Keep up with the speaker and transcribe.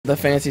the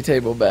fancy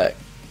table back.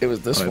 It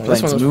was this one.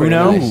 This one was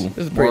Uno. pretty nice.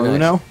 This is pretty nice.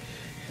 Uno.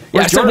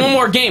 Yeah, so one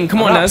more game.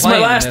 Come on, now. This is my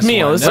last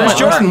meal. This Where's is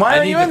Jordan? Why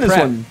are you in this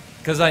one?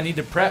 Because I need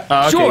to prep.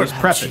 Sure. He's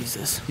prepping.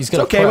 Jesus. He's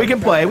gonna okay, we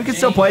can play. We can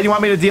still play. Do you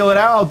want me to deal it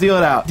out? I'll deal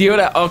it out. Deal it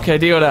out. Okay,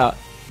 deal it out.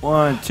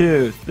 1,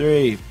 2,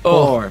 3,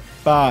 4,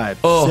 5,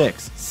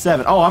 6,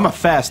 7. Oh, I'm a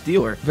fast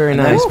dealer. Very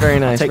nice. Very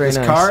nice. I'll take very this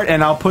nice. card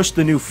and I'll push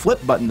the new flip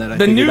button that I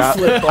the figured new out.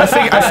 flip button.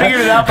 I figured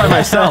it out by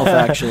myself,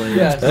 actually.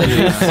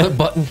 Yeah, flip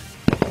button.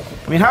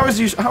 I mean, how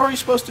are you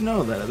supposed to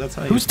know that? That's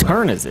how. Whose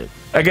turn is it?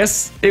 I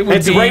guess it would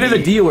It's be right of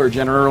the dealer,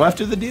 General, or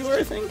left of the dealer,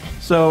 I think.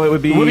 So it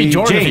would be. It would be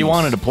Jordan James. if he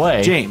wanted to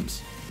play.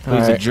 James.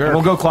 Who's a jerk. And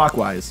we'll go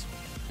clockwise.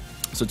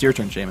 So it's your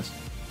turn, Seamus.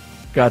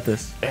 Got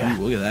this. Ooh,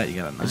 look at that. You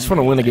got a 9. I just want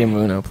to win a game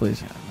of Uno,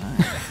 please.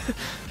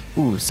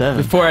 Ooh,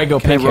 7. Before I go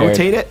Can I pick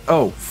rotate it?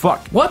 Oh,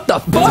 fuck. What the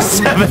fuck?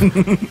 7.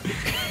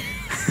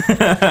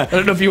 I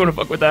don't know if you want to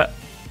fuck with that.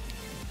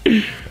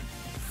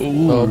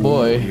 Ooh. Oh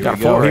boy. Got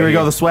 4. Here we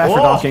go. The Swaffer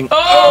knocking.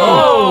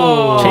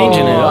 Oh!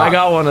 Changing it. I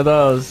got one of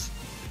those. Is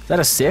that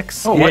a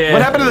 6? Oh, Yeah.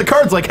 what happened to the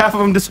cards? Like half of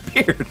them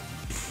disappeared.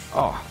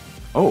 Oh.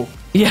 Oh.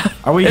 Yeah.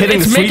 Are we hitting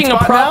It's the sweet making a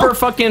spot proper now?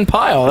 fucking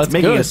pile. That's It's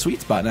making good. a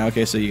sweet spot now.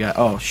 Okay, so you got.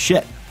 Oh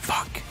shit.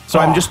 Fuck. So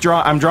I'm just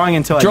I'm drawing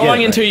until I Drawing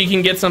get it, until you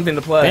can get something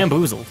to play.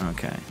 Bamboozled. right?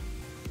 Okay.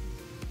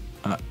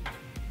 Wow.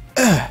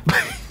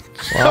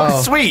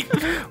 Oh, sweet.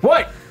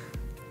 What?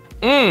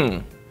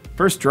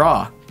 First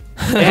draw.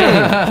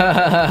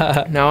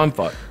 Now I'm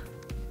fucked.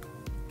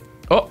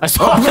 Oh, I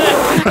saw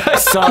that. I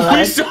saw that.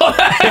 you saw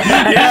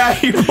that? Yeah,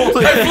 you rolled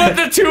it. I flipped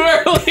it too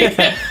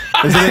early.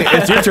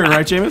 It's your turn,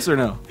 right, Jameis, or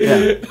no? Yeah.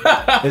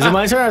 Is it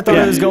my turn? I thought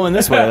it was going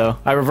this way, though.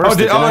 I reversed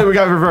it. Oh, we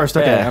got reversed.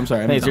 Okay, Yeah. I'm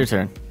sorry. I think it's your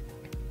turn.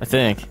 I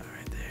think.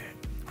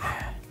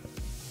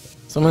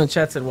 Someone in the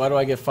chat said, "Why do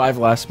I get 5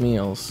 last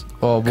meals?"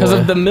 Oh boy. Because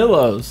of the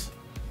Millos.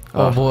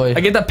 Oh boy. I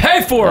get to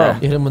pay for them.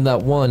 You hit him with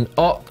that 1.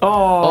 Oh.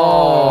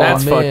 Oh,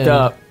 that's man. fucked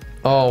up.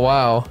 Oh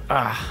wow.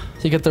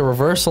 You get the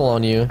reversal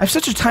on you. I have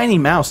such a tiny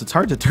mouse. It's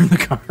hard to turn the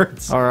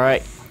cards. All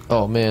right.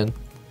 Oh man.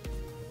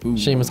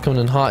 Seamus coming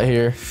in hot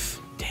here.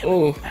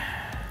 Oh,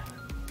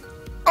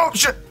 Oh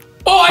shit!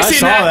 oh, I saw see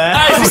that.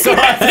 that. I saw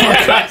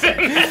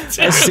that.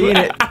 I seen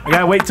it. I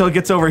gotta wait till it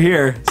gets over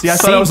here. See, I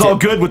thought I was Seen all it.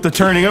 good with the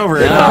turning over.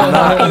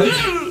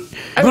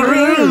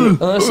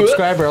 Another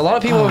subscriber. A lot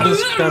of people have been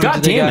subscribing God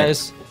today, damn it.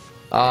 guys.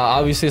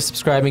 Obviously,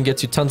 subscribing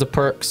gets you tons of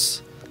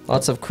perks.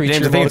 Lots of creature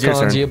James, I think it's your emoticons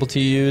turn. you're able to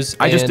use.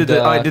 I just and, did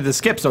the I did the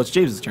skip, so it's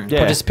James's turn. Yeah.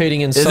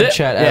 participating in it? sub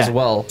chat as Yeah.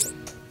 well.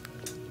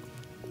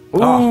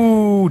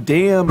 Ooh,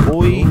 damn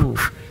boy! Ooh.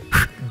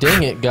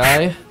 Dang it,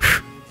 guy.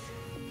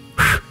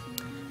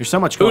 There's so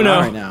much going Uno.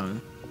 on right now.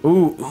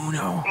 Ooh,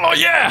 Uno. Oh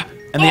yeah.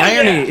 And the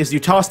irony is, you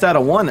tossed out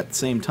a 1 at the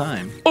same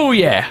time. Oh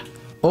yeah.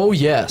 Oh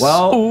yes.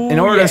 Well, Ooh, in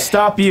order yeah. to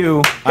stop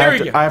you, There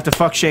we go. I have to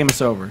fuck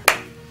Seamus over.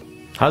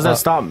 How's that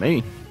stop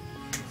me?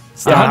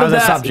 Yeah, how how did does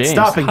that- stop James? It's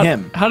stopping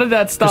him. How did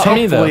that 'Cause stop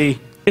me though? hopefully,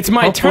 It's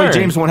my hopefully turn.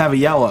 James won't have a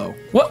yellow.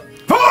 What?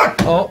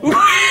 Fuck! oh.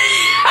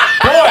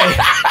 Boy!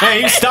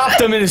 Hey, you stopped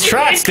him in his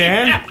tracks,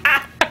 Dan.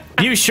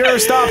 You sure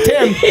stopped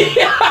him.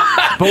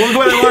 But look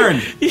what I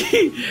learned.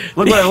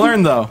 Look what I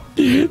learned, though.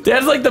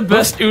 Dad's like the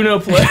best Uno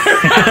player.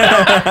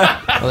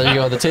 Oh, there you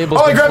go. The table's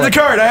Oh, I been grabbed the flipped.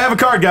 card. I have a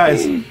card,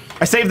 guys.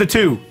 I saved the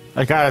 2.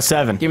 I got a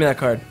 7. Give me that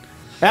card.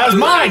 That was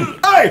mine!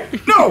 Hey!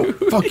 No!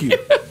 Fuck you.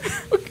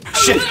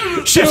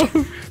 Shit! Shit!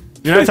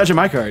 You're not touching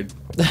my card.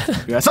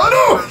 Yes. Oh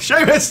no!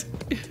 Seamus!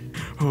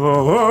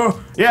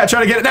 Oh, yeah,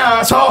 try to get it now,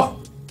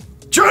 asshole!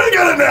 Try to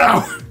get it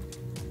now!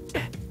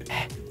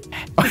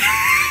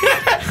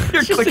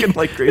 You're clicking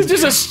like It's crazy.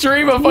 just a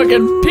stream of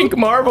fucking pink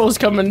marbles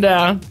coming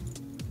down.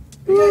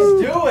 What are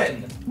you guys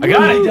doing? I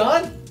got it.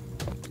 Done?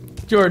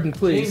 Jordan,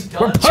 please.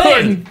 We're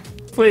Jordan,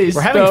 please.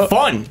 We're having don't.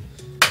 fun.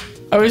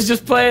 I was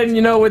just playing,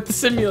 you know, with the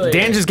simulator.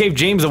 Dan just gave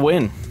James a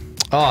win.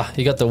 Ah,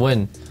 you got the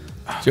win.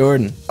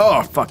 Jordan.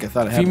 Oh, fuck, I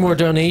thought I A had few one. more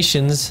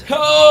donations.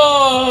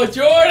 Oh,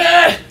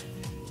 Jordan!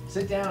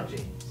 Sit down,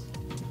 James.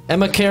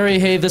 Emma Carey,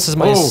 hey, this is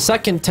my Oh.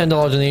 second $10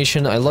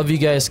 donation. I love you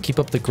guys. Keep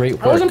up the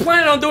great I wasn't work.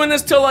 planning on doing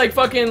this till like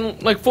fucking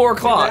like 4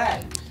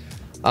 o'clock.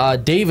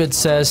 David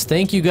says,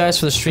 thank you guys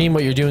for the stream.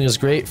 What you're doing is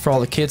great for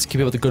all the kids.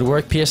 Keep up the good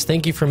work. P.S.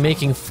 Thank you for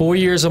making 4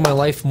 years of my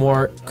life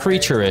more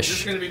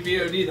creature-ish. gonna be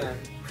BOD then.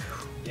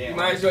 You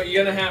might as well.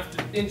 You're gonna have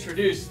to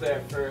introduce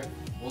there for.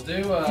 We'll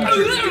do,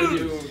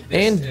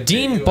 And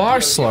Dean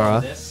Barslara,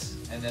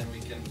 and then we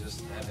can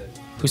just have it.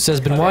 who says,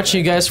 been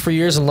watching you guys for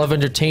years and love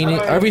entertaining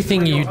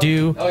everything you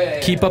do.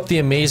 Keep up the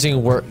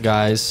amazing work,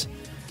 guys.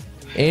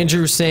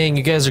 Andrew saying,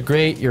 you guys are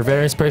great. You're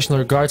very inspirational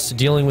in regards to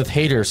dealing with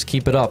haters.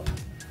 Keep it up.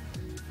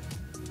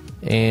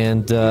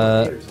 And,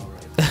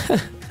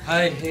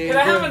 Hi, Can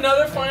I have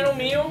another final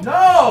meal?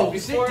 No!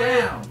 Before- Sit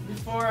down.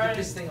 Before Get I.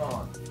 this thing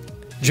on.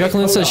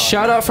 Jacqueline says,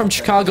 shout out from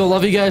Chicago.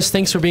 Love you guys.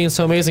 Thanks for being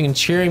so amazing and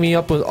cheering me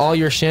up with all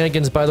your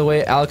shenanigans. By the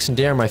way, Alex and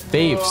Darren are my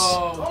faves.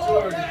 Oh,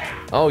 Jordan.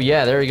 Oh,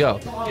 yeah, there we go.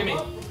 Give me.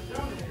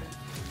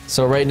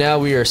 So right now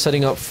we are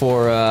setting up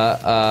for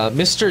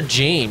Mr.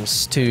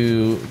 James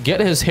to get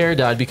his hair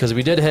dyed because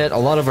we did hit a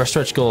lot of our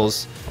stretch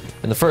goals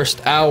in the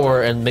first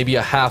hour and maybe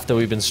a half that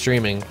we've been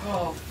streaming.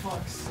 Oh,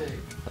 fuck's sake.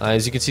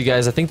 As you can see,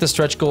 guys, I think the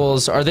stretch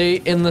goals, are they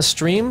in the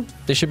stream?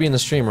 They should be in the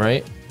stream,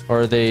 right?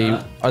 Or are they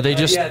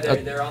just... Yeah,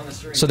 they're on the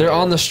stream. So they're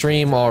on the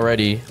stream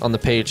already, on the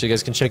page. So you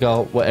guys can check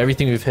out what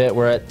everything we've hit.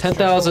 We're at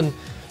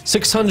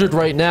 10,600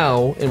 right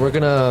now, and we're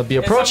going to be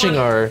approaching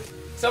our...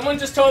 Someone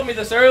just told me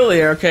this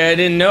earlier, okay? I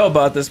didn't know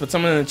about this, but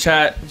someone in the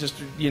chat, just,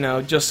 you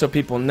know, just so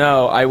people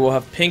know, I will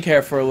have pink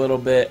hair for a little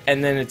bit,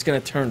 and then it's going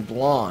to turn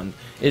blonde,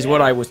 is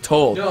what I was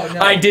told. No.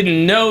 I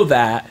didn't know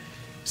that,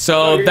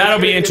 so that'll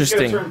be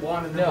interesting.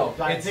 No,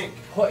 it's pink.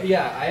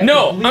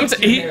 No,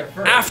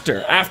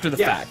 after the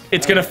fact.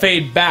 It's going to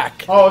fade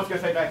back. Oh, it's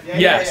gonna fade back. Yeah,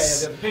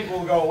 Yes. yeah. The pink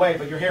will go away,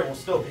 but your hair will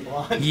still be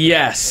blonde.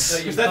 Yes.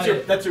 Because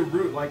that's your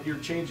root. Like you're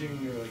changing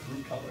your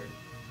root color.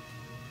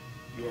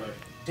 You are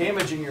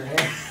damaging your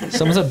hair.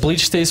 Someone said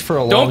bleach stays for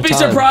a long time. Don't be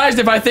surprised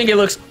if I think it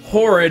looks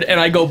horrid and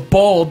I go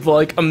bald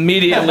like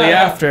immediately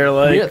after,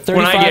 like We're at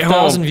when I get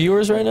home. 35,000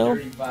 viewers right now?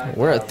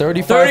 We're at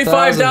 35,000.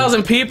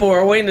 35,000 people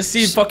are waiting to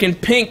see fucking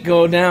Pink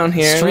go down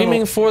here.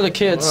 Streaming for the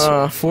kids,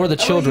 for the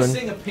children.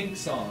 Sing a Pink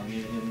song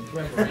in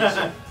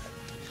commemoration.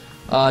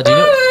 Do you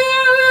know?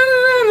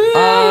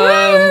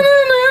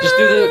 Just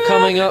do the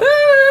coming up.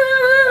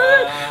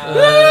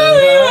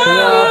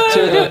 Up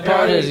to the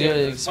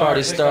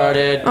party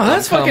started. Oh,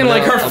 that's fucking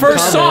like her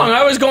first song.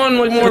 I was going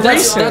like more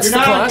recent. That's the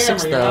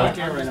classics, though.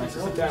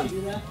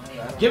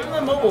 Give him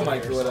the mobile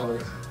mic or whatever.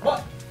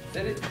 What?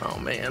 Oh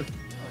man.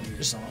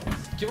 Just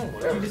give him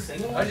whatever. I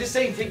was just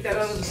saying, take that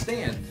out of the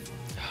stand.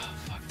 Oh,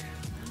 fuck.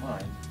 Come on.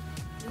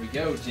 Here we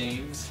go,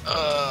 James.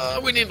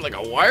 We need like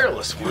a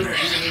wireless one. Do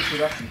an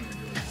introduction.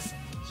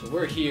 So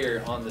we're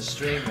here on the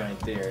stream right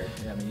there.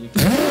 I mean, you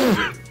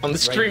can On the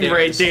stream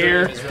right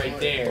there. The stream is right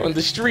there. On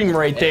the stream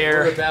right And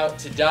there. we're about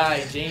to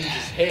dye James's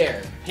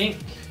hair pink.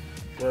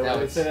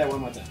 Say that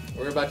one more time.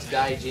 We're about to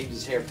dye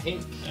James's hair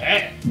pink.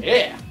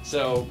 Yeah.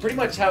 So pretty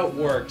much how it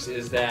works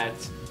is that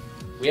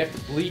we have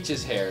to bleach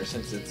his hair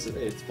since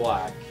it's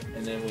black,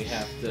 and then we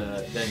have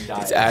to then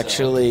dye. It's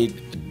actually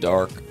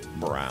dark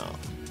brown.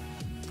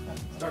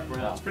 Dark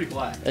brown. It's pretty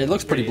black. It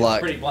looks pretty black.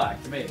 It's pretty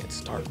black to me.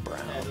 It's dark brown.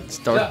 It's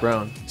dark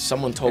brown.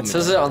 Someone told It me.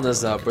 says that. it on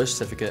this birth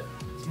certificate.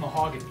 It's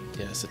mahogany.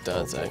 Yes, it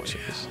does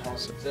actually.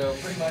 So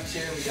pretty much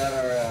here we got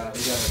our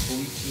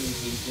bleaching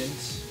agent.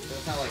 So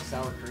it's not like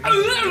sour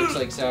cream. Looks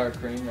like sour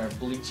cream. Our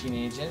bleaching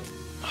agent.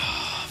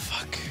 Oh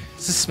fuck.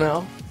 Does it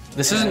smell?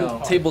 This Yeah, isn't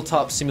no.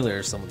 tabletop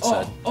simulator, someone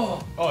said.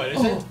 Oh, it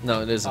isn't?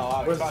 No, it isn't.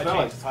 What does it smell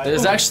like? It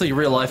is actually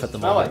real life at the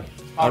Smell moment.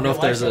 I don't know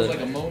if there's Smells a,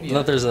 like ammonia. I don't know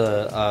if there's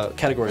a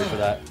category for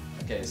that.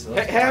 Okay, so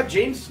Have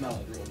James smell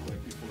it real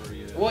quick before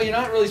you. well, you're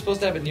not really supposed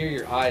to have it near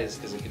your eyes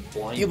because it could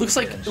blind you. It looks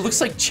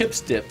like chips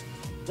dip.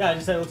 Yeah, I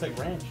just said it looks like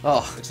ranch.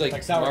 Oh, Looks like,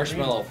 like sour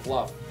marshmallow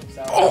fluff.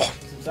 Some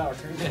sour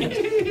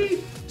cream.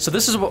 so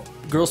this is what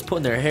girls put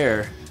in their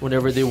hair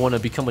whenever they want to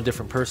become a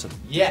different person.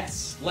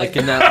 Yes, Like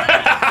in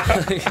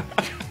that.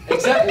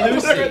 except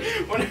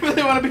Lucy. Whenever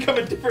they want to become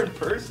a different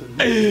person.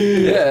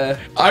 Yeah.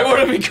 I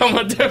want to become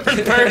a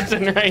different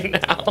person right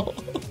now.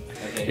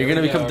 Okay, You're here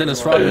gonna we become go, Dennis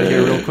everyone. Rodman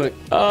here real quick.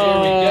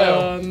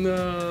 Oh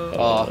no.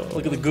 Oh,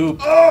 look at the goop.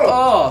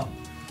 Oh.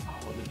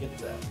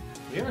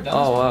 You ever done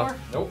Oh, this wow. before?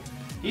 Nope.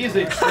 He is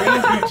a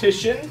trained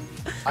beautician.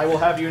 I will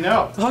have you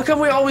know. How come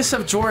we always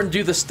have Jordan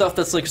do the stuff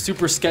that's like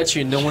super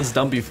sketchy and no one's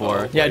done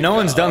before? Yeah, no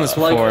one's done this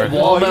before. Like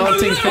wall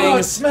mounting Oh, it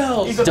things.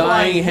 smells. He's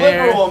Dyeing applying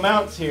hair. liberal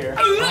amounts here.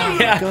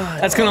 Yeah,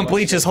 that's gonna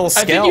bleach his whole I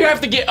scalp. think you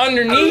have to get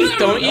underneath,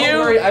 don't you?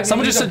 worry, I mean,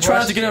 Someone use just a said try not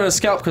brush. to get out of the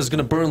scalp because it's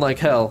gonna burn like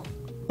hell.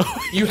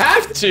 You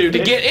have to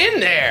get in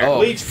there. Oh.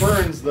 Bleach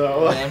burns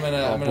though. I'm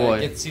gonna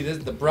boy. get see this.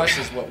 The brush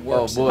is what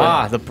works. boy.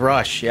 Ah, the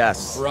brush,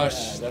 yes.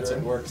 Brush. That's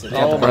what works.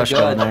 Oh my Brush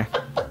God. going there.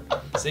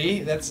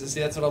 See, that's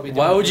what I'll be doing.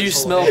 Why would for you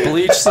this whole smell day.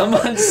 bleach?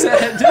 Someone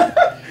said.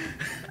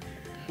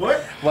 What?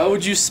 Why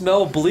would you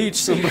smell bleach?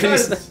 Somebody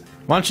said. Because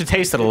Why don't you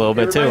taste it a little it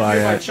bit too? reminds me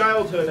of my Alright.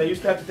 childhood. I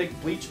used to have to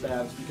take bleach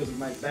baths because of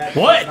my bad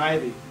What?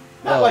 Ivy.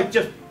 Not Oh. like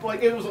just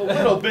like it was a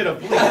little bit of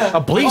bleach. A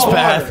bleach Oh,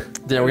 bath? water.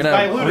 Yeah, we're It was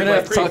gonna diluted have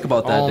like to talk crazy.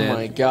 about that, Oh Dan.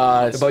 my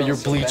god. About your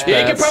Smells so bleach bad. Yeah,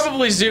 you baths. could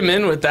probably zoom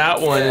in with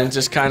that one Yeah. and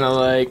just kind of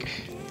like.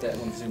 That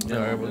one zoomed in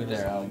Alright, over we'll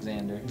there,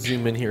 Alexander.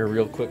 Zoom in here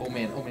real quick. Oh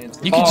man.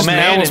 You can Oh, just man,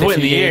 I man almost it went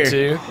if in you the need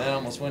ear. to. That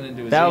almost went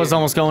into his That ear. was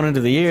almost going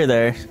into the ear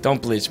there.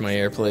 Don't bleach my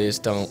ear, please.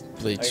 Don't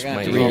bleach I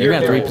my got ear. You're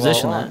gonna have to Ear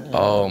reposition roll that.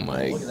 Oh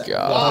my I'll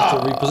god.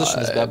 have to reposition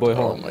this bad boy Oh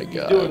home. my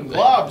Doing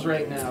god. globs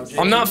right now. James.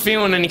 I'm not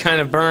feeling any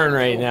kind of burn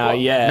right now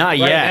yet. Not right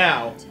yet.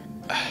 now.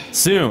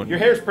 Soon. Your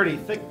hair's pretty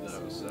thick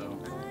though, so.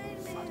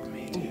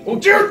 Oh,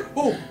 dude!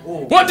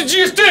 What did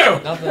you just do?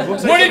 Nothing.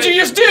 What did you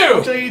just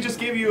do? So he just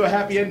gave you a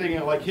happy ending,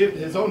 like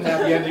his own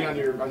happy ending on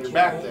your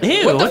back there.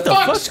 Ew, What the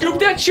fuck? Scoop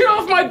that shit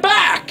off my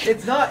back!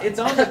 It's not. It's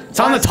on the. It's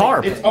on the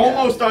tarp. It's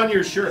almost on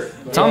your shirt.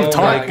 It's on the Oh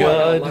tarp. my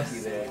god. Lucky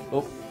there.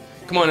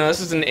 Come on now, this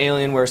is an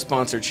Alienware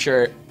sponsored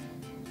shirt.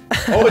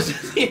 Oh, it's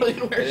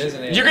Alienware. It is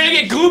an You're gonna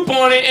get goop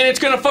on it and it's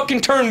gonna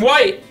fucking turn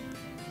white.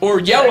 Or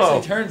It yellow.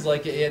 actually turns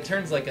like it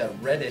turns like a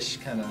reddish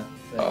kind of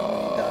thing.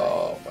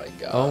 Oh my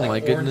god. Oh Like my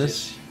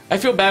goodness. I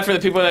feel bad for the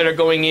people that are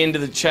going into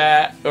the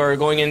chat or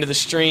going into the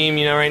stream,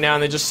 you know, right now,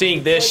 and they're just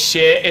seeing this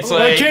shit. It's I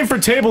like came for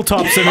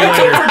tabletop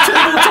simulator.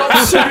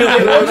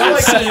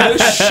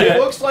 It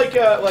looks like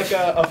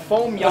a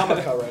foam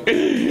yarmulke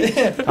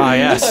right Ah,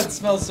 yes. It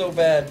smells so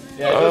bad.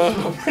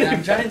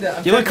 I'm trying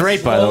to. You look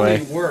great, by the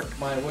way. Work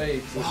my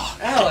way. To,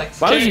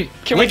 Alex. Why would you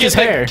can we lick get his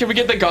the hair? can we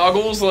get the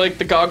goggles, like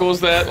the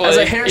goggles that like, As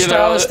a you know,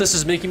 hairstylist, this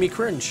is making me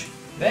cringe.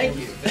 Thank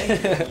you.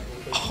 Thank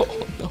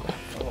you.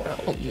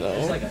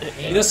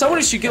 You know,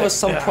 somebody should give us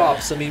some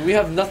props. I mean, we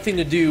have nothing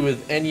to do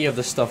with any of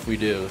the stuff we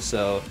do.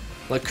 So,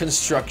 like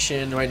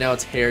construction, right now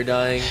it's hair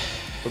dyeing.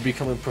 We're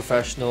becoming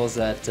professionals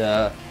at.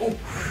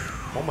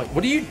 Oh my!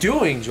 What are you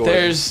doing, Jordan?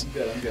 There's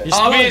You're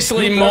obviously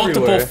spilling poop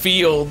multiple everywhere.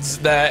 fields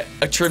that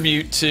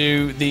attribute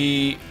to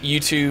the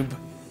YouTube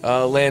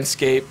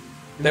landscape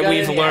that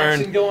we've Action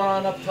learned. going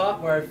on up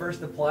top where I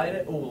first applied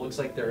it. Oh, looks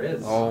like there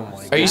is. Oh my!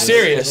 Are you There's a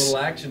serious?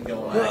 little action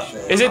going on.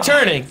 Actually. Is it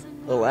turning?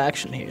 Little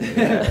action here.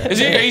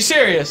 Are you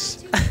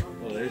serious?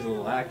 Oh, there's a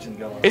little action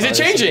going on. Is it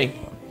changing?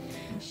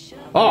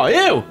 Oh, ew!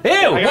 Ew!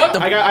 What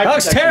the? I got eye That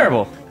looks protection.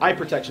 terrible. Eye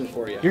protection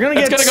for you. You're gonna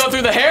It's get. gonna go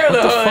through the hair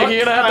though. Like,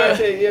 you're gonna have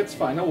to. It's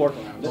fine. I'll work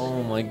around it.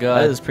 Oh my That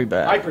God! is pretty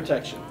Eye bad.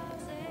 protection.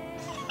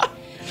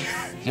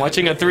 I'm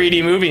watching a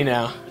 3D movie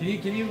now.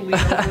 Can you lean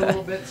over a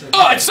little bit? So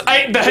Oh,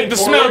 the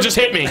smell just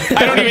hit me.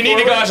 I don't even need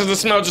the glasses. The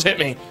smell just hit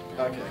me.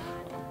 Okay.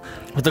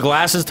 With the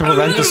glasses to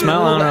prevent the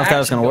smell, I don't know if that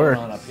was gonna work.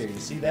 On up here. You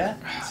see that?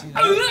 See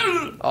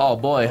that? Oh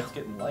boy! It's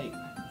getting light.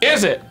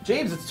 Is it?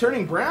 James, it's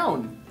turning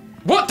brown.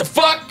 What the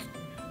fuck?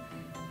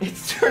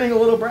 It's turning a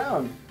little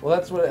brown. Well,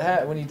 that's what it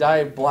had. When you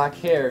dye black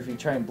hair, if you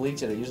try and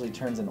bleach it, it usually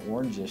turns an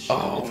orangish.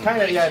 Oh, It's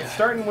kind of it's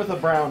starting with a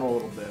brown a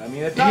little bit. I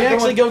mean, it's Did not you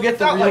actually going- go get it's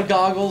the not real like-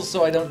 goggles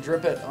so I don't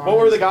drip it on? What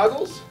were the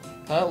goggles?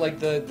 Huh? Like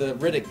the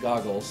Riddick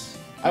goggles.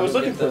 I was You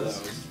looking get for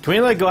those. those. Can we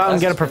like go out and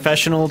get a That's-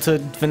 professional to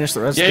finish the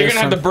rest Yeah, of you're this?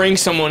 gonna have to bring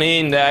someone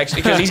in to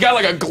actually, because he's got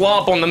like a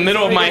glop on the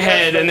middle of my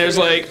head, and there's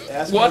like,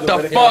 what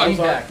the Yeah, lean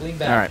fuck? back, lean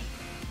back. All right.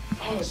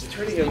 Oh, it's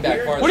turning Lean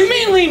back farther. What do you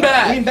mean lean Lean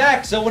back?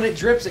 back, so when it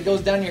drips, it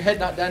goes down your head,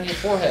 not down your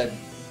forehead.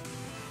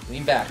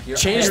 Lean back. Your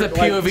Change the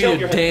hair- POV tilt to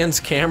your head. Dan's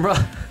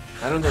camera.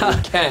 I don't think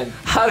we can.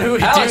 How do we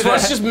Alex, do that?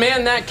 let's just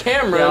man that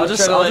camera. Yeah, I'll and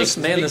just- try to, I'll like, just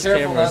man be this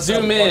careful camera. not to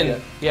zoom unplug in.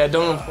 it. Yeah,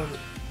 don't.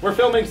 We're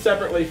filming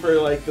separately for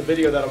like the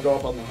video that'll go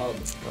up on the hub.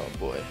 Oh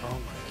boy. Oh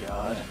my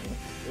God!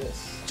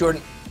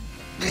 Jordan.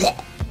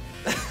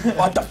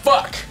 What the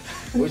fuck?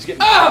 Oh, he's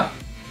getting, Ah!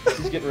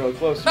 he's getting really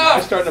close. Ah!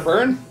 Eyes starting to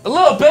burn. A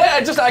little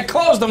bit. I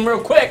closed them real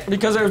quick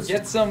because there's.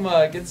 Get some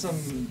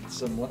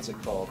what's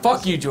it called?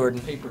 Fuck you, Jordan.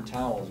 Paper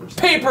towels or something.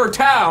 Paper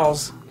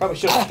towels. Probably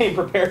should have came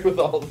prepared with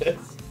all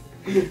this.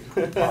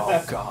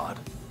 Oh God!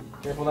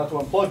 Careful not to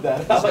unplug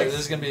that. So Alex.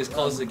 this is gonna be as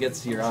close as it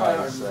gets to your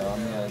eyes. So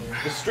I'm gonna.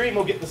 The stream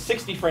will get the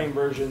 60 frame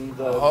version.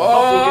 The hub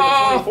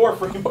Oh!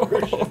 will get the 24 frame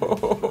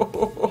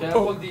version. Can I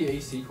plug the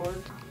AC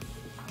cord?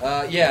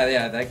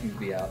 Yeah, that can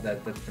be out. That's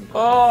been plugged for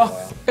a Oh,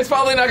 while. it's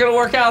probably not gonna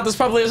work out. This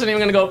probably isn't even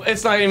gonna go.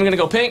 It's not even gonna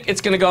go pink.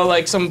 It's gonna go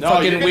like some No, you're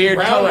fucking getting weird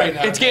brown color. right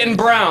now. It's getting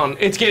brown.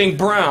 It's getting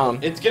brown.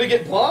 It's gonna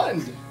get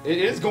blonde. It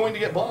is going to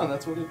get blonde.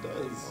 That's what it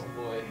does. Oh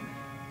boy.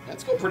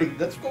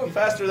 That's going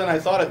faster than I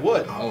thought it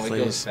would. Oh, it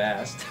Please. goes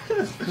fast.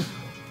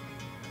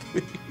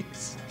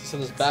 So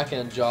this back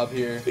end job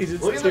here.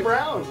 Look at the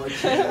brown. Like,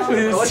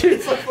 Please.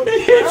 it's like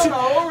fucking brown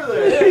all over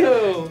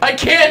there. I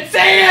can't see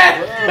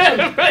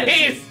it.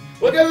 Please.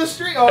 Look at the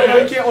street. Oh, no,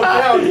 you can't look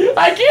down.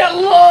 I can't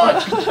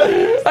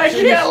look. I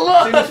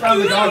can't James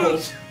found the look.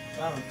 goggles.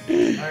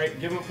 Alright,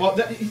 give him. Well,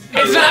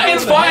 It's not.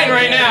 It's fine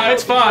right now.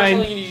 It's I'm fine.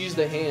 telling you to use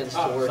the hands to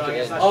Oh, work so I it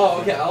guess in. I-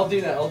 Oh, okay. I'll do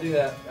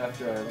that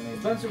after I rename.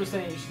 Spencer was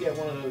saying you should get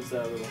one of those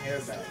little hair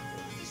bags.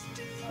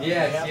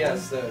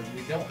 Yes. We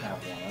don't have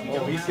one.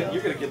 Oh,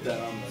 you're gonna get that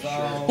on the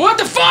shirt. What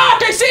the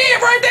fuck? I see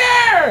it right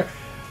there.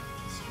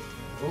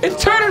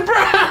 It's turning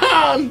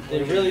brown.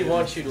 They really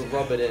want you to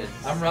rub it in.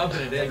 I'm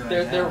rubbing it in. Like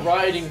they're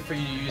riding for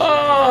you to use.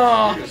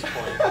 Oh. It at this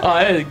point. Oh,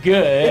 that is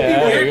good.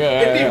 Yeah,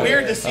 It'd be yeah.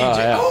 weird to see. Oh,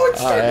 Jay. yeah. Oh,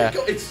 it's starting yeah. to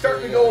go. It's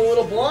starting to go a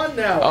little blonde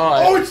now.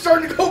 Oh, yeah. It's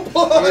starting to go He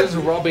blonde. is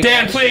rubbing.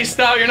 Dan, please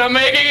stop. You're not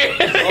making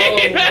it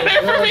any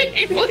better for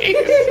me. Please.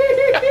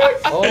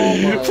 Oh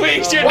my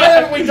Please, God. you're Why not.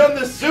 haven't we done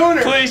this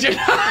sooner? Please, you're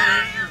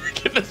not.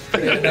 Get this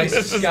Get a nice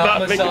this is scalp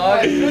not making-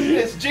 massage.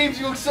 Goodness, James,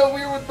 you look so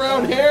weird with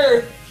brown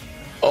hair.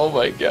 Oh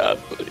my God!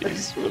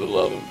 Please, for the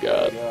love of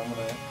God. Yeah, I'm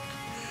gonna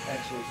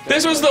actually.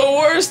 This was the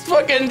worst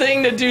fucking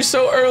thing to do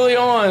so early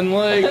on.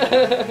 Like,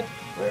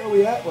 Where are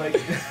we at, like,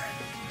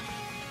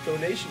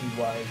 donations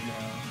wise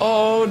now?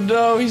 oh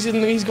no, he's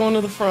going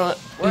to the front.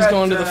 He's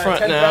going to the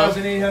front now.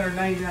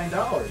 $10,899.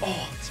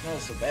 Oh, it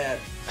smells so bad.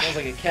 It smells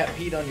like a cat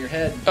peed on your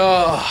head.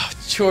 Oh,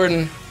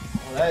 Jordan.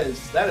 Oh,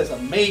 that is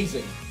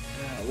amazing.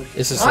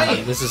 This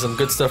is some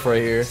good stuff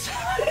right here.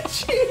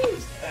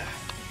 Jeez.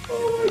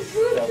 Oh my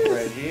Stuff goodness.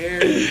 right here.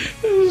 This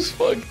is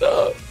fucked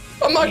up.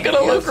 I'm not gonna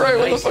You have look some right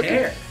with the nice fucking.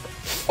 hair.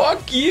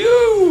 Fuck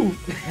you.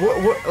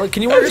 Like,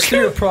 can you walk us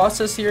through your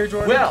process here,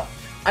 Jordan? Well,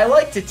 I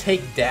like to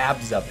take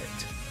dabs of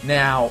it.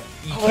 Now,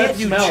 you Oh, can't that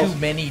do smells. too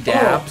many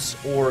dabs,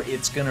 or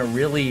it's gonna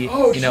really,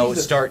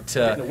 Jesus. start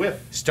Getting a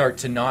whiff.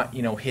 to not,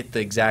 hit the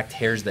exact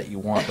hairs that you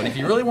want. But if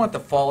you really want the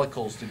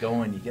follicles to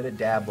go in, you get a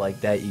dab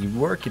like that. You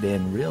work it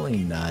in really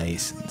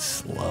nice and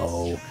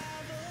slow,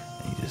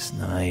 and you just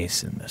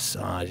nice and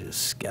massage his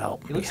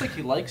scalp. He looks like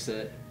he likes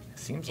it.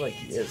 Seems like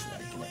he is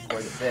liking it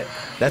quite a bit.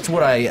 That's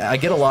what I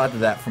get a lot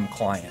of that from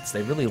clients.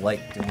 They really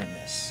like doing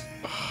this.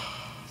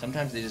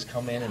 Sometimes they just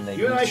come in and they.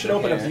 You and I bleach should their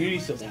open a hair. beauty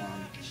salon.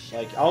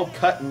 Like, I'll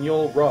cut and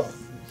you'll rub.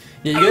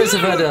 Yeah, you guys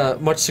have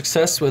had much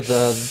success with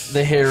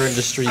the hair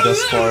industry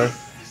thus far.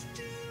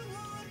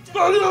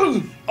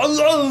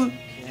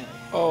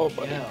 Oh,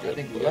 my Yeah, I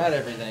think we got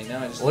everything.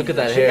 Now I just Look need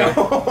at to that hair.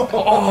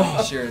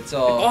 make sure it's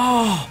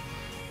all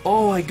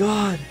Oh my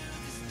god.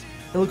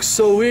 It looks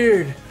so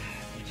weird.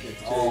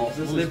 all This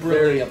is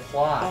liberally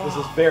applied. This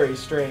is very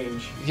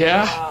strange.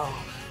 Yeah.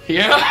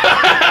 Yeah.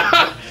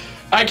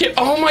 I can.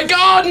 Oh my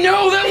God!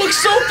 No, that looks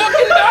so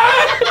fucking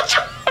bad.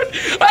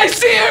 I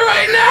see it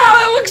right now.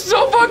 That looks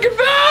so fucking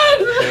bad.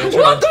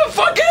 What the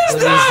fuck is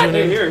that?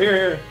 Hey,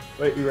 here.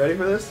 Wait, you ready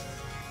for this?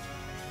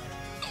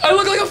 I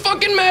look like a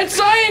fucking mad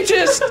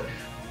scientist.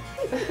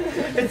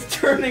 It's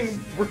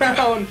turning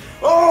brown.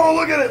 Oh,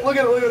 look at it! Look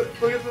at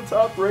the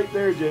top right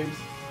there, James.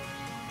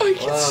 I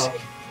can see.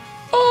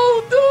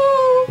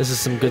 Oh This is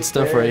some good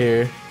stuff right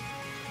here.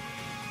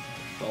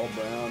 It's all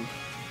brown.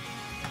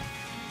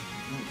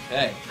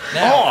 Okay.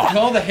 Now, to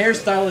all the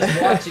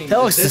hairstylists watching, That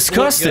looks does this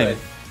disgusting. Look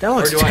good? That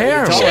looks Or do I-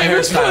 terrible. tell the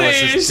James,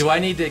 hairstylist, please. do I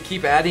need to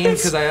keep adding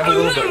because I have a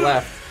little bit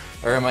left,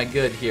 or am I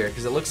good here?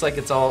 Because it looks like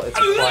it's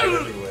applied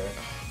everywhere.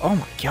 Oh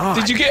my god.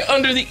 Did you get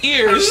under the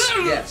ears?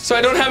 Yes. So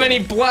I don't have any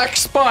black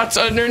spots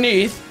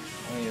underneath.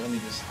 Let me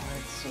just.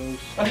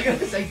 That's so. I'm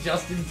gonna say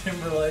Justin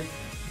Timberlake.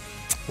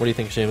 What do you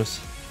think, Seamus?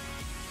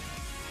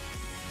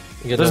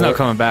 You get There's no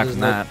coming back there's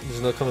from no- that.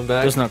 There's no coming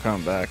back? There's no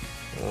coming back.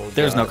 Oh,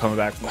 There's no God. coming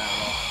back from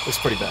that. It's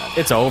pretty bad.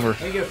 It's over.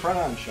 Let me get a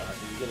front-on shot.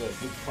 You get a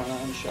big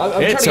front-on I'm shot.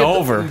 trying to It's get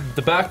over.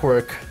 The back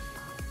work.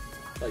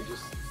 Like,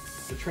 just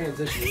the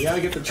transition. You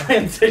gotta get the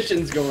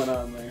transitions going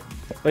on there.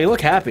 But you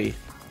look happy.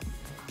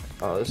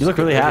 Oh, this You is look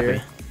good really right happy.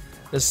 here.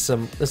 This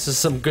is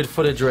some good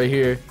footage right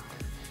here.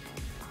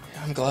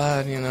 I'm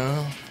glad, you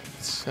know.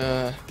 It's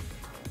yeah.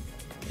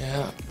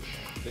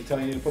 They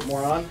telling you to put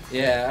more on?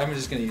 Yeah, I'm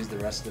just gonna use the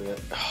rest of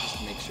it. Just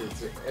to make sure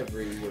it's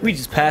every. We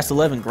just passed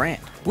 11 grand.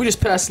 We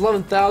just passed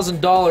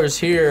 $11,000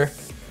 here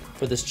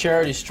for this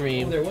charity Oh,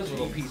 stream. there was a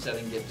little piece I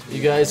didn't get to.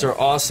 You guys are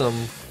awesome.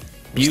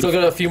 We still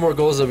got a few more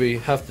goals that we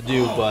have to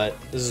do, but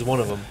this is one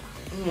of them.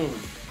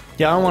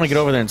 Yeah, I don't want to get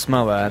over there and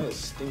smell That that. was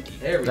stinky.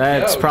 There we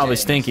That's go, probably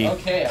James. stinky.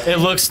 Okay. It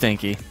looks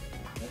stinky.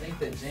 I think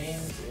that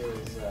James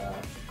is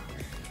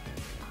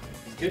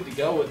he's good to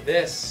go with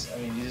this. I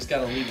mean, you just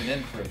gotta leave it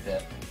in for a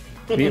bit.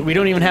 We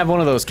don't even have one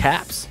of those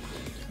caps.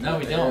 No,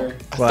 we don't.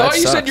 I Well, thought that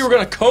you said sucks. you were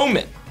gonna comb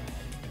it.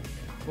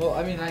 Well,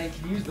 I mean, I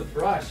can use the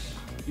brush.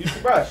 Use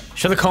the brush.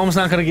 Sure the comb's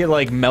not going to get,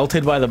 like,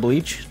 melted by the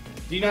bleach?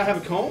 Do you not have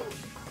a comb?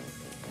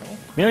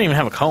 We don't even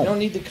have a You comb. don't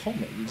need to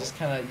comb it. You just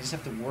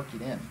have to work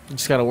it in. You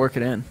just got to work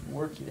it in.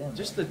 Work it in.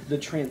 Just the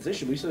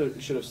transition. We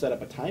should have set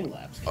up a time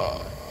lapse. Oh,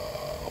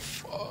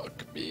 fuck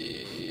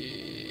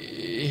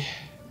me.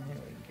 There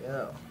we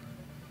go.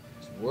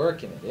 Just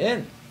working it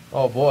in.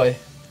 Oh boy.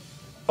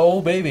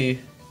 Oh baby.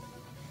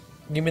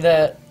 Give me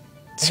that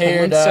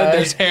hair Someone said dye.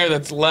 there's hair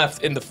that's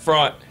left in the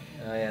front.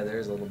 Oh yeah,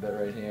 there's a little bit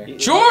right here.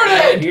 Jordan!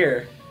 Right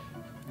here.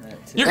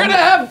 Alright, You're gonna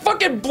have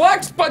fucking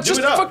black spots. Do Just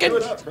it up. fucking Do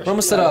it up. We're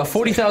almost at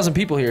 40,000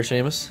 people here,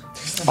 Seamus.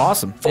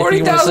 Awesome. Anything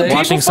you wanna 40,000 say? people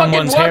Watching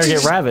someone's fucking hair get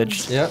watching-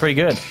 ravaged. Yeah. Pretty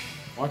good.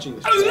 Watching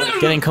this.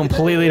 Getting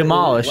completely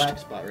demolished. Black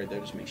spot right there.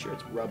 Just make sure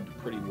it's rubbed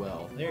pretty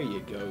well. There you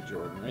go,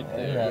 Jordan. Right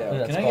there. Yeah, Yeah,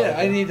 that's can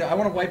I get? I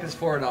want to wipe his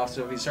forehead off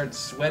so if he starts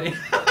sweating,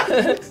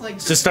 it's like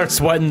Just start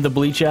sweating the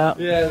bleach out.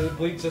 yeah, the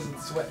bleach doesn't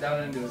sweat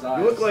down into his eyes.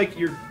 You look like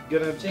you're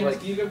gonna. James, like,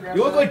 can you go grab?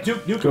 you look that? like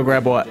Duke Nukem. Go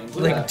grab what? James.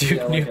 Like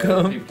Duke a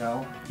Nukem? paper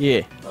towel.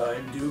 Yeah.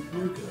 I'm Duke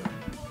Nukem.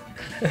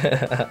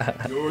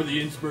 You're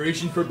the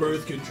inspiration for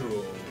birth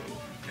control.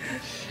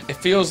 It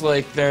feels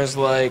like there's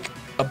like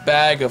a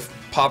bag of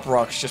Pop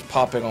Rocks just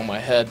popping on my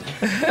head.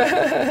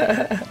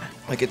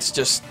 Like it's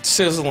just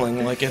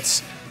sizzling. Like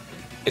it's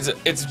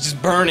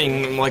just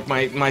burning. Like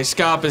my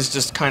scalp is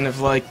just kind of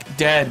like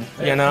dead.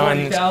 You know. And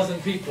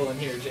 40,000 people in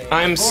here, James.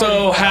 I'm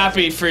so 40,000.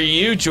 happy for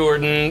you,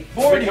 Jordan.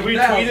 Have we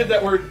tweeted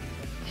that we're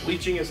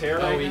bleaching his hair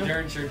Oh, right we now?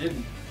 darn sure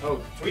didn't. Oh,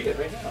 tweet it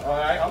right now. All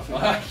right, I'll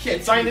tweet I it.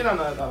 can't Sign in on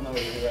that over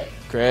here, right?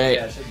 Great.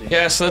 Yeah, it should be.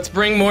 Yes, let's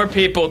bring more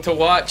people to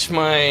watch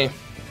my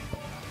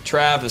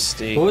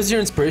travesty. What was your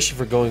inspiration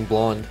for going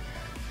blonde?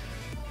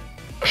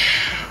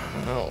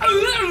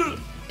 Oh.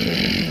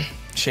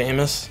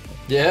 Seamus.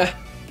 Yeah.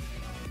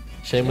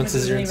 Seamus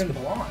is your isn't even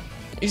inspiration. blonde.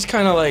 He's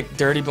kind of like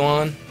dirty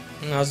blonde.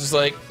 And I was just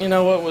like, you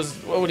know, what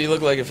would he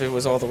look like if it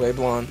was all the way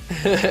blonde?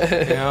 You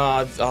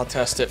know, I'll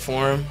test it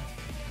for him.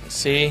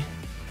 See?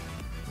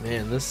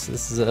 Man, this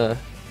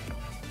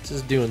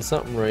is doing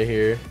something right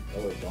here.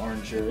 Oh, it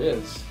darn sure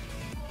is.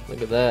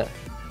 Look at that.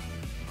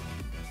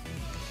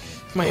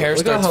 My hair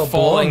Look at starts how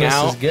falling blonde this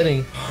out. is getting.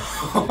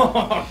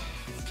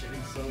 It's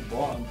getting so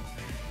blonde.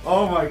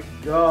 Oh my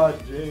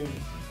god, James.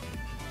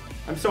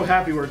 I'm so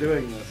happy we're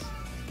doing this.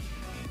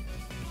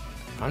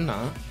 I'm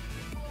not.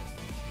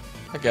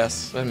 I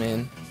guess. I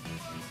mean,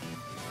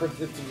 For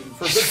good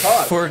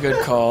cause. for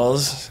good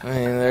cause. I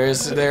mean, there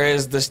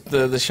is this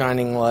the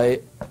shining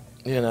light,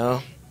 you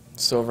know,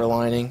 silver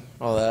lining,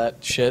 all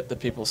that shit that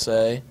people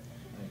say.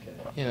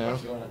 Okay. You know,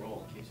 You want to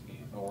roll in case we...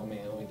 Oh, let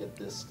me get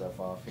this stuff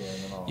off here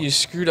and then I'll... you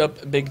screwed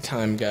up big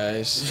time,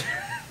 guys.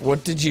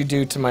 What did you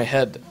do to my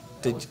head?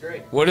 Looks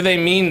great. What do they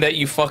mean that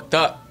you fucked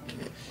up?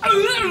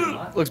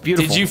 Looks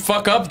beautiful. Did you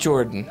fuck up,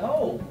 Jordan?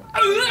 No.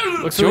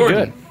 Looks really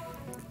Jordan. good.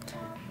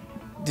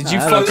 Did you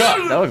That fuck looks- up?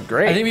 That looks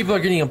great. I think people are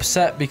getting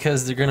upset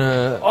because they're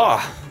gonna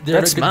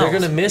that smells. they're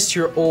gonna miss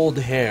your old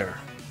hair.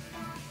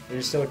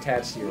 You're so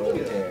attached to your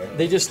old hair.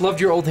 They just loved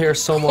your old hair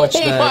so much Oh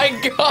that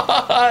my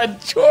god,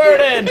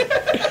 Jordan!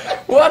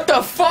 What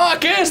the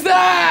fuck is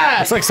that?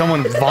 It's like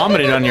someone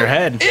vomited on your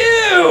head.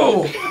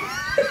 Ew!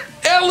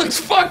 That looks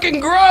fucking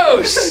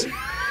gross!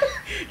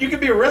 You could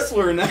be a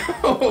wrestler now.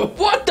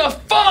 What the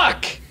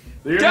fuck?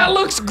 That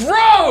looks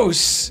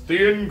gross!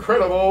 The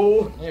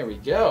incredible. There we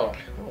go.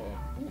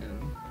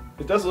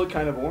 It does look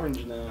kind of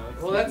orange now.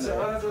 Well, that's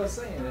what I was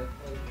saying. Like,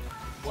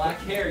 black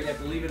hair, you have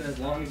to leave it as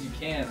long as you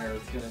can, or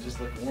it's gonna just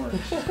look orange.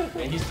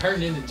 And he's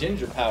turned into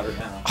ginger powder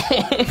now.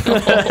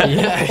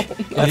 yeah,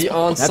 the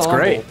ensemble. That's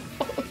great.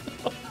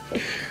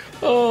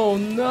 Oh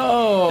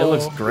no! It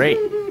looks great.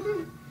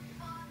 I'm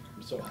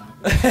so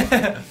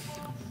happy. I'm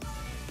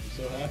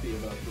so happy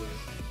about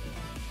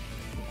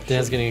this.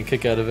 Dan's getting a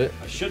kick out of it.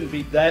 I shouldn't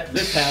be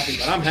this happy,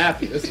 but I'm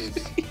happy. This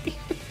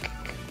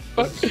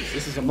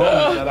is a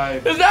moment that I.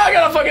 It's not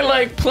gonna fucking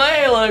like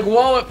play like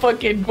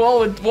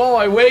while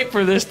I wait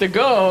for this to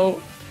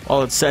go.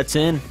 All it sets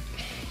in.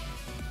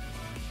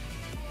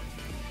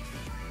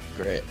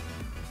 Great.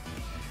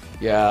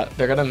 Yeah,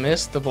 they're gonna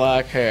miss the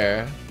black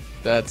hair.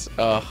 That's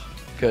oh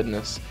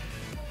goodness.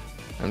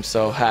 I'm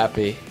so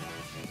happy.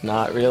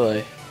 Not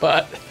really,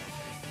 but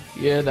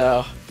you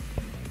know,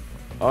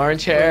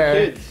 orange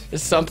hair kids.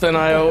 is something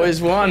I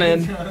always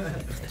wanted.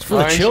 It's for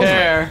the Orange children.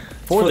 hair.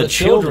 For the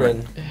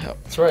children.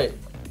 That's right.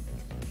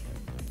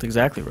 That's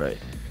exactly right.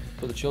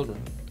 For the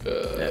children.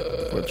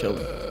 Yeah, for the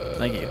children.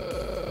 Thank you.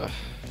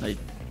 You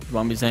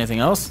want me to say anything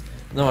else?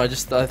 No, I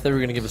thought we were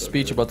gonna give a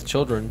speech about the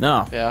children.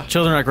 No. Yeah.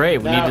 Children are great.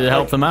 We Now, need to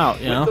help like, them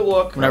out, you with know? the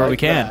look Whenever we like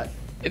can. that.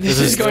 This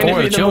is going to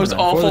for be the the most children.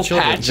 awful For the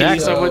children. patchy.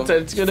 Exactly. So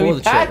it's going to For be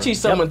the patchy. children.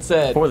 Someone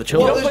said. For the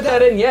children. Don't put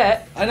that in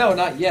yet. I know,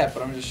 not yet,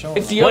 but I'm just showing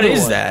It's the them. What other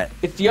is one. that?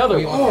 It's the other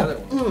We one. want the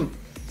other one.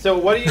 So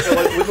what do you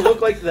like, with a look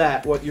like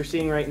that? What you're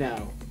seeing right now?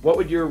 What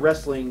would your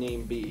wrestling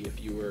name be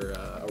if you were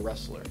a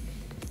wrestler?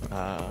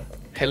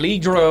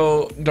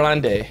 Helidro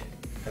Grande.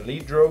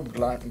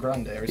 Helidro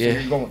Grande. So Yeah.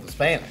 you're going with the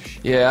Spanish.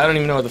 Yeah, I don't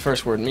even know what the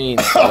first word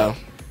means. So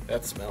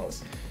That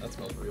smells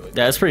really good.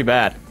 Yeah, it's pretty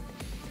bad.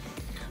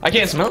 I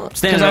can't smell it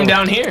Standing because I'm over.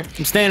 down here.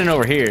 I'm standing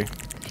over here,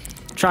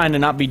 trying to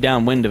not be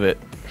downwind of it.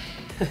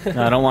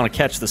 No, I don't want to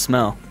catch the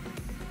smell.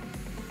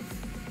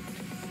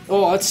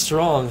 Oh, that's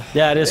strong.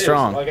 Yeah, it is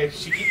strong. Like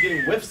she keep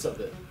getting whiffs of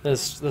it.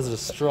 That's a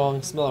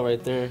strong smell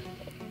right there.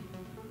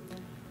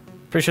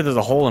 Pretty sure there's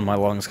a hole in my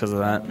lungs because of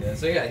that. Yeah,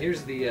 so yeah,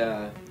 here's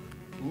the.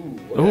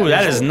 Ooh,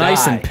 that is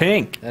nice and dye.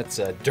 pink. That's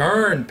a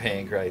darn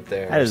pink right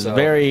there. That is So,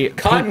 very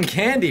cotton pink.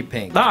 candy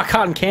pink. Ah,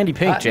 cotton candy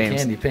pink, Cotton James.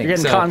 candy pink. You're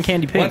getting So, cotton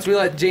candy pink. Once we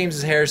let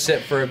James's hair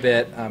sit for a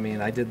bit, I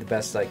mean, I did the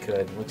best I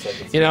could. Looks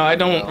like it's. You know, I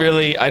don't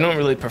well.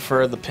 really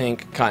prefer the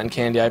pink cotton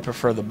candy. I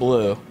prefer the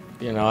blue.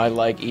 You know, I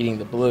like eating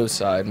the blue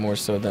side more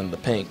so than the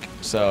pink.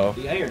 So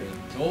The irony.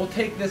 So we'll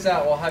take this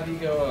out. We'll have you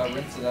go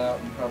rinse it out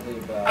in probably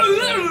about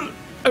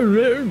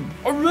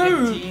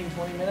 15,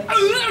 20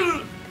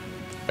 minutes.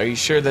 are you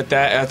sure that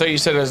I thought you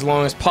said as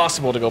long as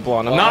possible to go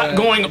blonde. I'm not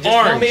going just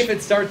orange. Tell me if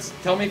it starts.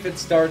 Tell me if it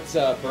starts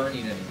burning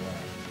anymore.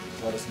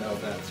 Let us know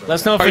if that's right.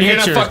 Let's know if Are it you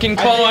hits gonna your... fucking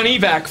call on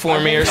evac for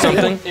me or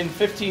something? In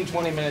 15,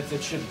 20 minutes,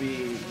 it should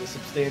be the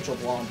substantial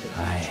blonde to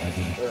dye.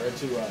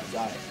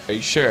 Are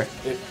you sure?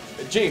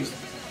 James,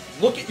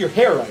 look at your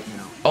hair right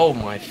now. Oh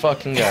my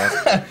fucking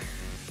god.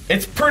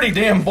 It's pretty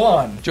damn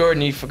blonde.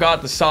 Jordan, you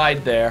forgot the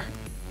side there.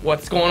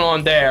 What's going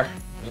on there?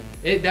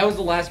 That was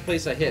the last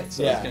place I hit,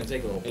 so Yeah. it's gonna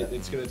take a little bit.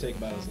 It's gonna take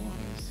about as long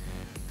as.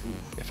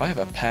 If I have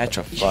a patch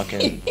of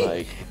fucking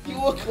like You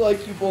look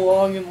like you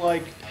belong in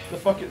like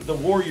the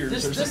Warriors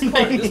or This something.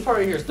 part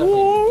right here is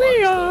definitely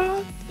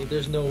black. Like,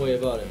 there's no way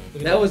about it.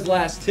 Look at That was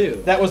last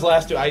two. That was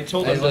last two. I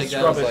told I him was to like, that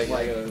scrub was it like-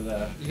 like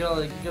you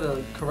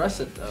gotta caress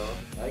it though.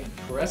 I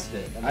caressed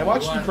it. I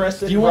watched you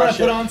caress it. Do you want brush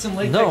to put it. on some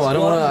latex? No, I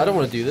don't want gloves? to. I don't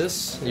want to do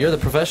this. You're the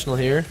professional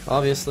here,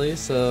 obviously.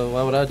 So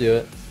why would I do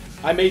it?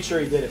 I made sure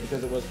he did it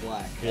because it was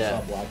black. Yeah. I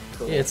saw black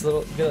curl. Yeah, it's a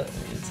little,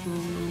 it's a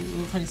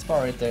little tiny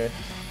spot right there.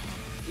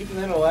 Even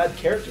then, it'll add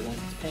character once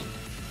it's pink.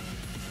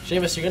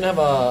 Seamus, you're gonna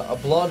have a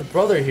blonde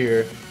brother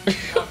here.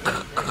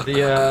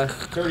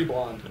 Dirty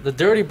blonde. The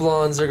dirty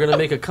blondes are gonna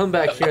make a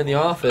comeback here in the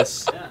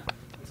office Yeah.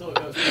 Until it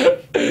goes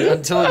pink.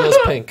 until it goes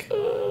pink.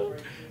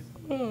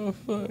 oh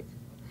fuck.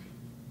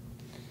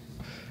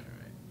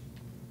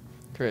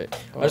 Great.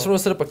 I just want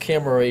to set up a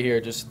camera right here,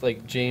 just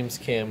like James'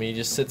 cam. He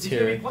just sits He's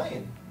gonna be here.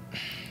 playing.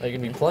 Are you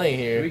gonna be playing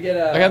We here?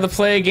 get I got to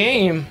play a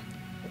game.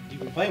 You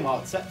can play them while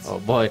it sets. Oh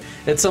boy!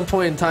 At some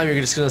point in time, you're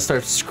just gonna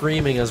start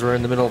screaming as we're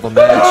in the middle of a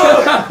match.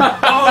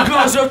 Oh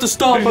guys, I have to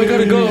stop! I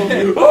gotta go!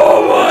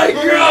 Oh my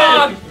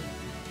god!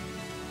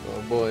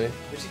 Oh boy!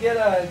 We should get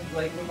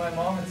like what my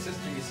mom and sister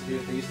used to do.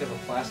 They used to have a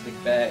plastic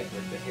bag,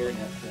 like the hairnet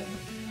thing.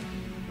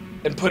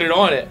 And put it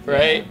on it,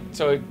 right?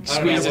 So it I don't know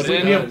squeezes what it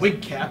in. We have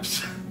wig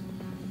caps.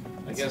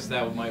 I guess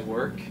that might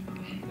work.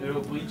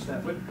 It'll bleach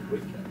that wig cap. Who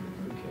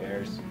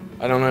cares?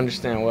 I don't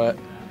understand what.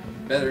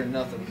 Better than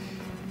nothing.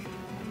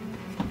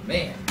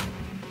 Man.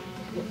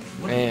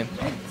 Man.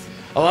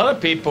 A lot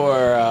of people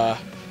are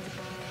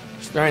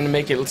trying to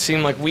make it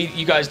seem like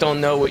you guys don't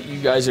know what you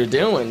guys are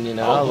doing, you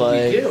know? Oh, but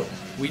like, we do.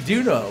 We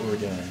do know what we're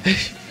doing.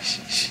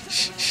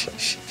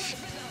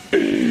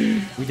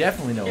 We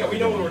definitely know Yeah, what we we're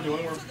know doing. what we're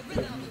doing. We're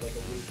gonna use like a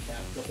wig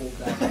cap to hold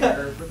back the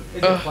hair. Is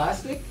it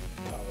plastic?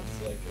 No,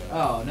 it's like.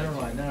 Oh, never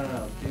mind.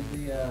 No. Do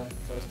the. So I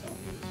was telling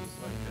you, this is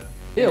like.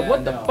 Ew, what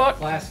the no, fuck?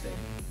 Plastic.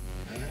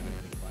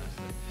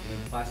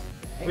 Plastic. Plastic.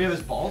 We have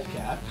this bald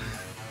cap.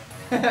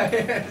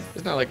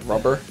 It's not like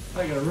rubber.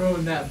 I'm gonna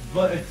ruin that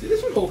butt. See,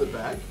 this would hold it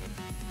back.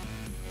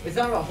 It's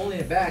not about holding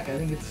it back. I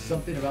think it's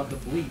something about the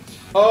bleach.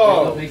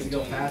 Oh. It makes it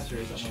go faster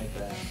or something like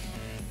that.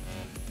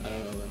 I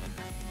don't know then.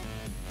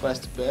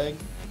 Plastic bag.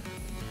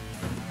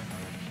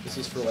 This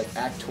is for like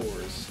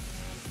actors.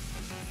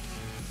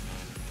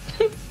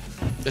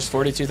 There's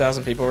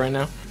 42,000 people right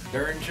now.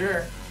 Darn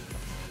sure.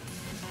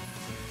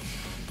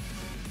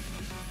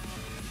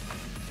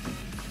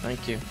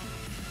 Thank you.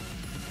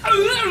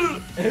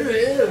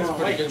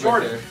 Hey,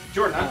 Jordan,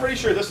 I'm pretty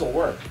sure this will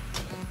work.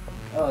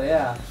 Oh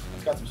yeah.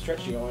 It's got some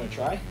stretch. You want to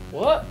try?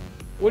 What?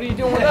 What are you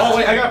doing with Oh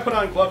wait, that? I gotta put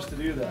on gloves to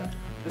do that.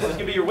 This is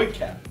gonna be your wig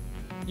cap.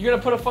 You're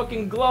gonna put a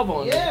fucking glove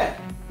on. Yeah.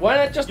 Why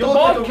not just a You look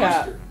like bald a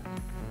cap? rooster.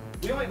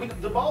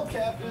 The bald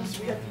cap is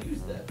we have to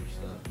use that for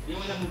stuff. We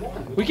only have the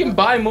one. We can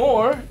buy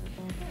more.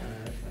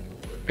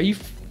 Are you?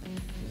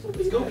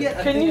 Let's go get.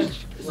 a Can thing you?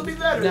 of- This will be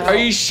better. No. Are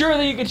you sure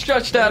that you can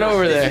stretch that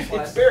over there?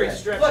 It's very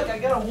stretchy. Look, I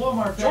got a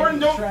Walmart bag. Jordan,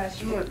 of don't. trash.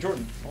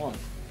 Jordan, hold on.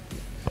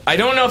 I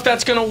don't know if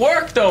that's gonna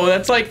work though.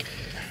 That's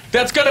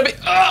gonna be.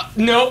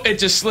 Nope, it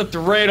just slipped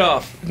right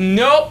off.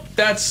 Nope,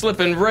 that's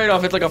slipping right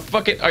off. It's like a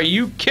fucking. Are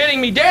you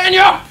kidding me,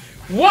 Daniel?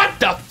 What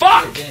the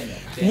fuck? Daniel.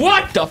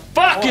 What the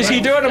fuck is he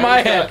doing to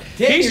my head?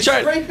 He's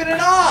scraping it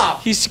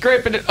off. He's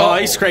scraping it. Oh,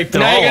 he scraped it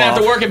Now all you're gonna have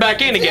to off. work it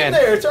back in It's in again.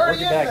 there. It's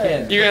already Work it back in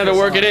there. in. You're gonna have to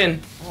work it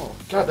in. Oh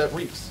God, that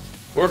reeks.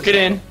 Work it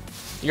in.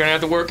 You're gonna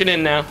have to work it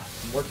in now.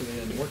 I'm working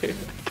it in. Working it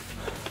in.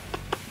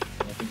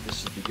 I think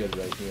this should be good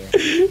right here.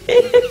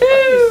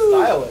 You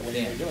style it when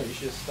you're doing it. You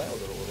should have styled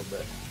it a little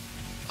bit.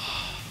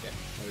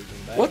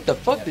 What the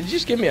fuck? Did you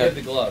just give me You a? have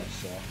the gloves,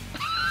 so.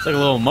 It's like a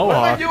little What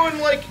am I mohawk. doing?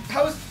 Like,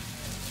 how's?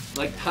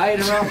 Like tie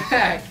it around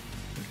back.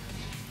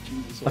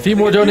 A few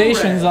more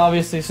donations,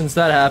 obviously, since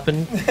that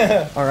happened.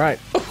 All right,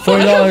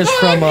 $40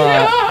 from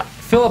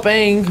Philip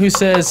Ang, who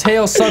says,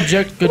 "Hail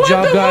subject, good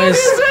job, guys."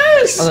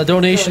 On the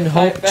donation,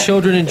 hope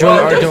children enjoy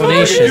our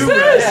donation.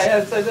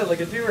 Yeah, that's like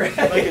a do-rag.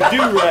 Like a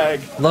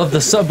do-rag. Love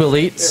the sub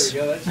elites.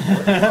 There we go, that should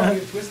work.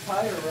 You twist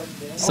tie or rubber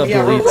band? Sub yeah,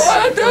 rubber elites.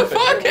 band. What the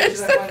fuck Where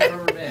is did I find a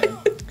rubber band?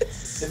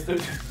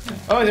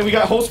 Oh, and then we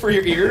got holes for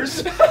your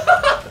ears. What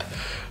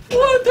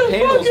the fuck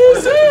Handles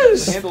is work-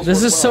 this? the handles This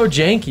work is so well.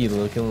 janky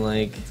looking.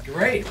 Like It's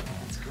great.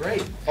 It's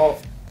great. Oh,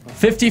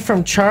 50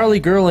 from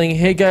Charlie Gerling.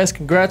 Hey guys,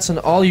 congrats on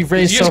all you've Did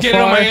raised you so just get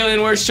it on my far.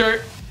 Alienware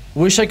shirt?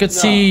 Wish I could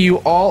see you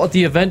all at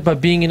the event, but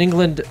being in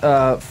England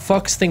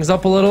fucks things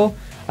up a little.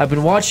 I've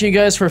been watching you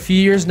guys for a few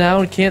years now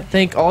and can't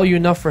thank all you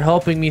enough for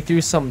helping me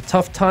through some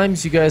tough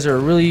times. You guys are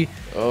really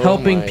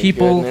helping my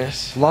people.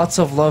 goodness. Lots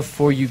of love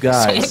for you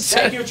Someone guys.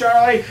 said- thank you,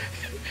 Charlie.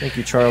 Thank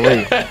you,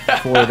 Charlie,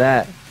 for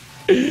that.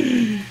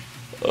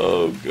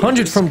 Oh,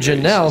 100 from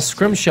Janelle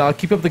Scrimshaw.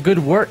 Keep up the good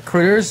work,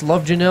 critters.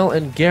 Love Janelle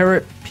and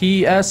Garrett.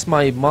 P.S.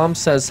 My mom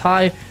says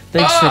hi.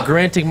 Thanks for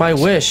granting my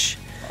wish.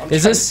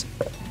 Is this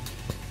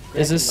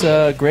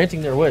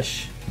granting their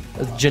wish?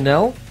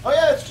 Janelle? Oh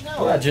yeah, it's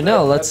Janelle. Yeah,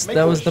 Janelle.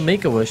 That was the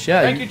Make-A-Wish.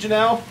 Yeah. Thank you,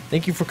 Janelle.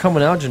 Thank you for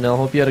coming out, Janelle.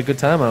 Hope you had a good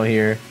time out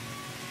here.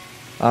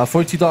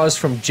 $42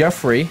 from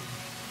Jeffrey.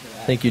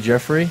 Thank you,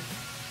 Jeffrey.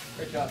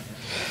 Great job.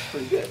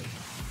 Pretty good.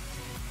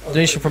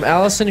 Donation from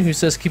Allison, who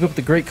says, "Keep up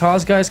the great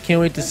cause, guys.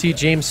 Can't wait to see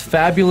James'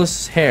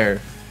 fabulous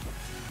hair."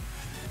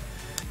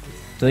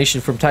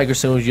 Donation from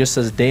Tigerson, who just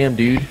says, "Damn,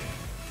 dude."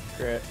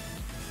 Great.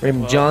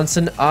 Raymond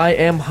Johnson, "I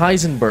am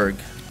Heisenberg."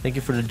 Thank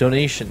you for the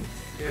donation.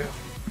 Yeah.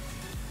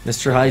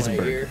 Mr.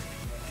 Heisenberg.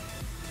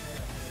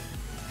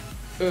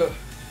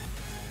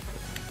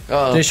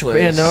 Oh, Donation from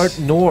Ann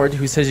Nord,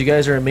 who says, "You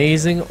guys are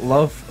amazing.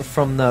 Love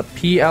from the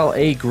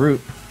PLA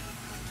group."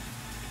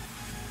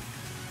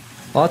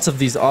 Lots of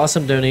these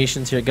awesome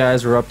donations here,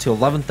 guys. We're up to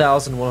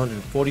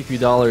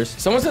 $11,143.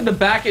 Someone said the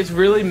back is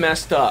really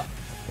messed up.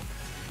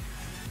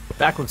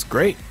 Back looks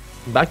great.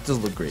 Back does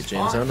look great,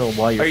 James. I don't know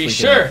why you're Are you freaking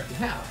sure?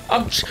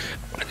 out.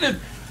 Yeah.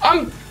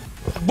 I'm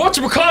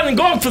watching recording and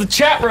going for the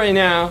chat right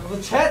now. Well,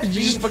 the chat's You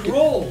being just fucking-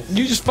 trolls.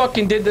 You just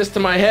fucking did this to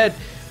my head.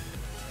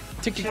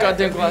 Take your Chat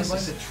goddamn are being glasses.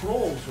 like the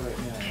trolls right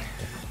now.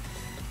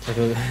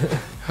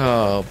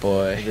 Oh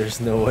boy. There's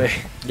no way.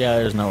 Yeah,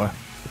 there's no way.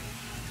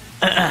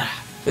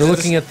 We're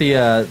looking at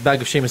the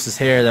bag of Seamus's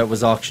hair that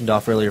was auctioned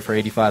off earlier for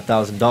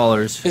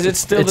 $85,000. Is it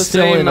still it's the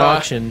still same in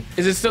auction?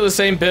 Is it still the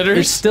same bidders?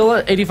 It's still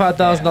at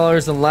 $85,000,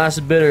 and the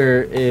last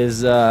bidder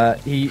is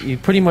he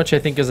pretty much I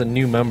think is a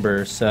new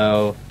member.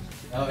 So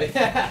Oh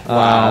yeah.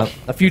 Wow.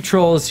 a few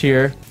trolls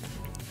here,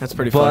 That's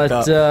pretty but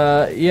fucked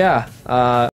up. yeah.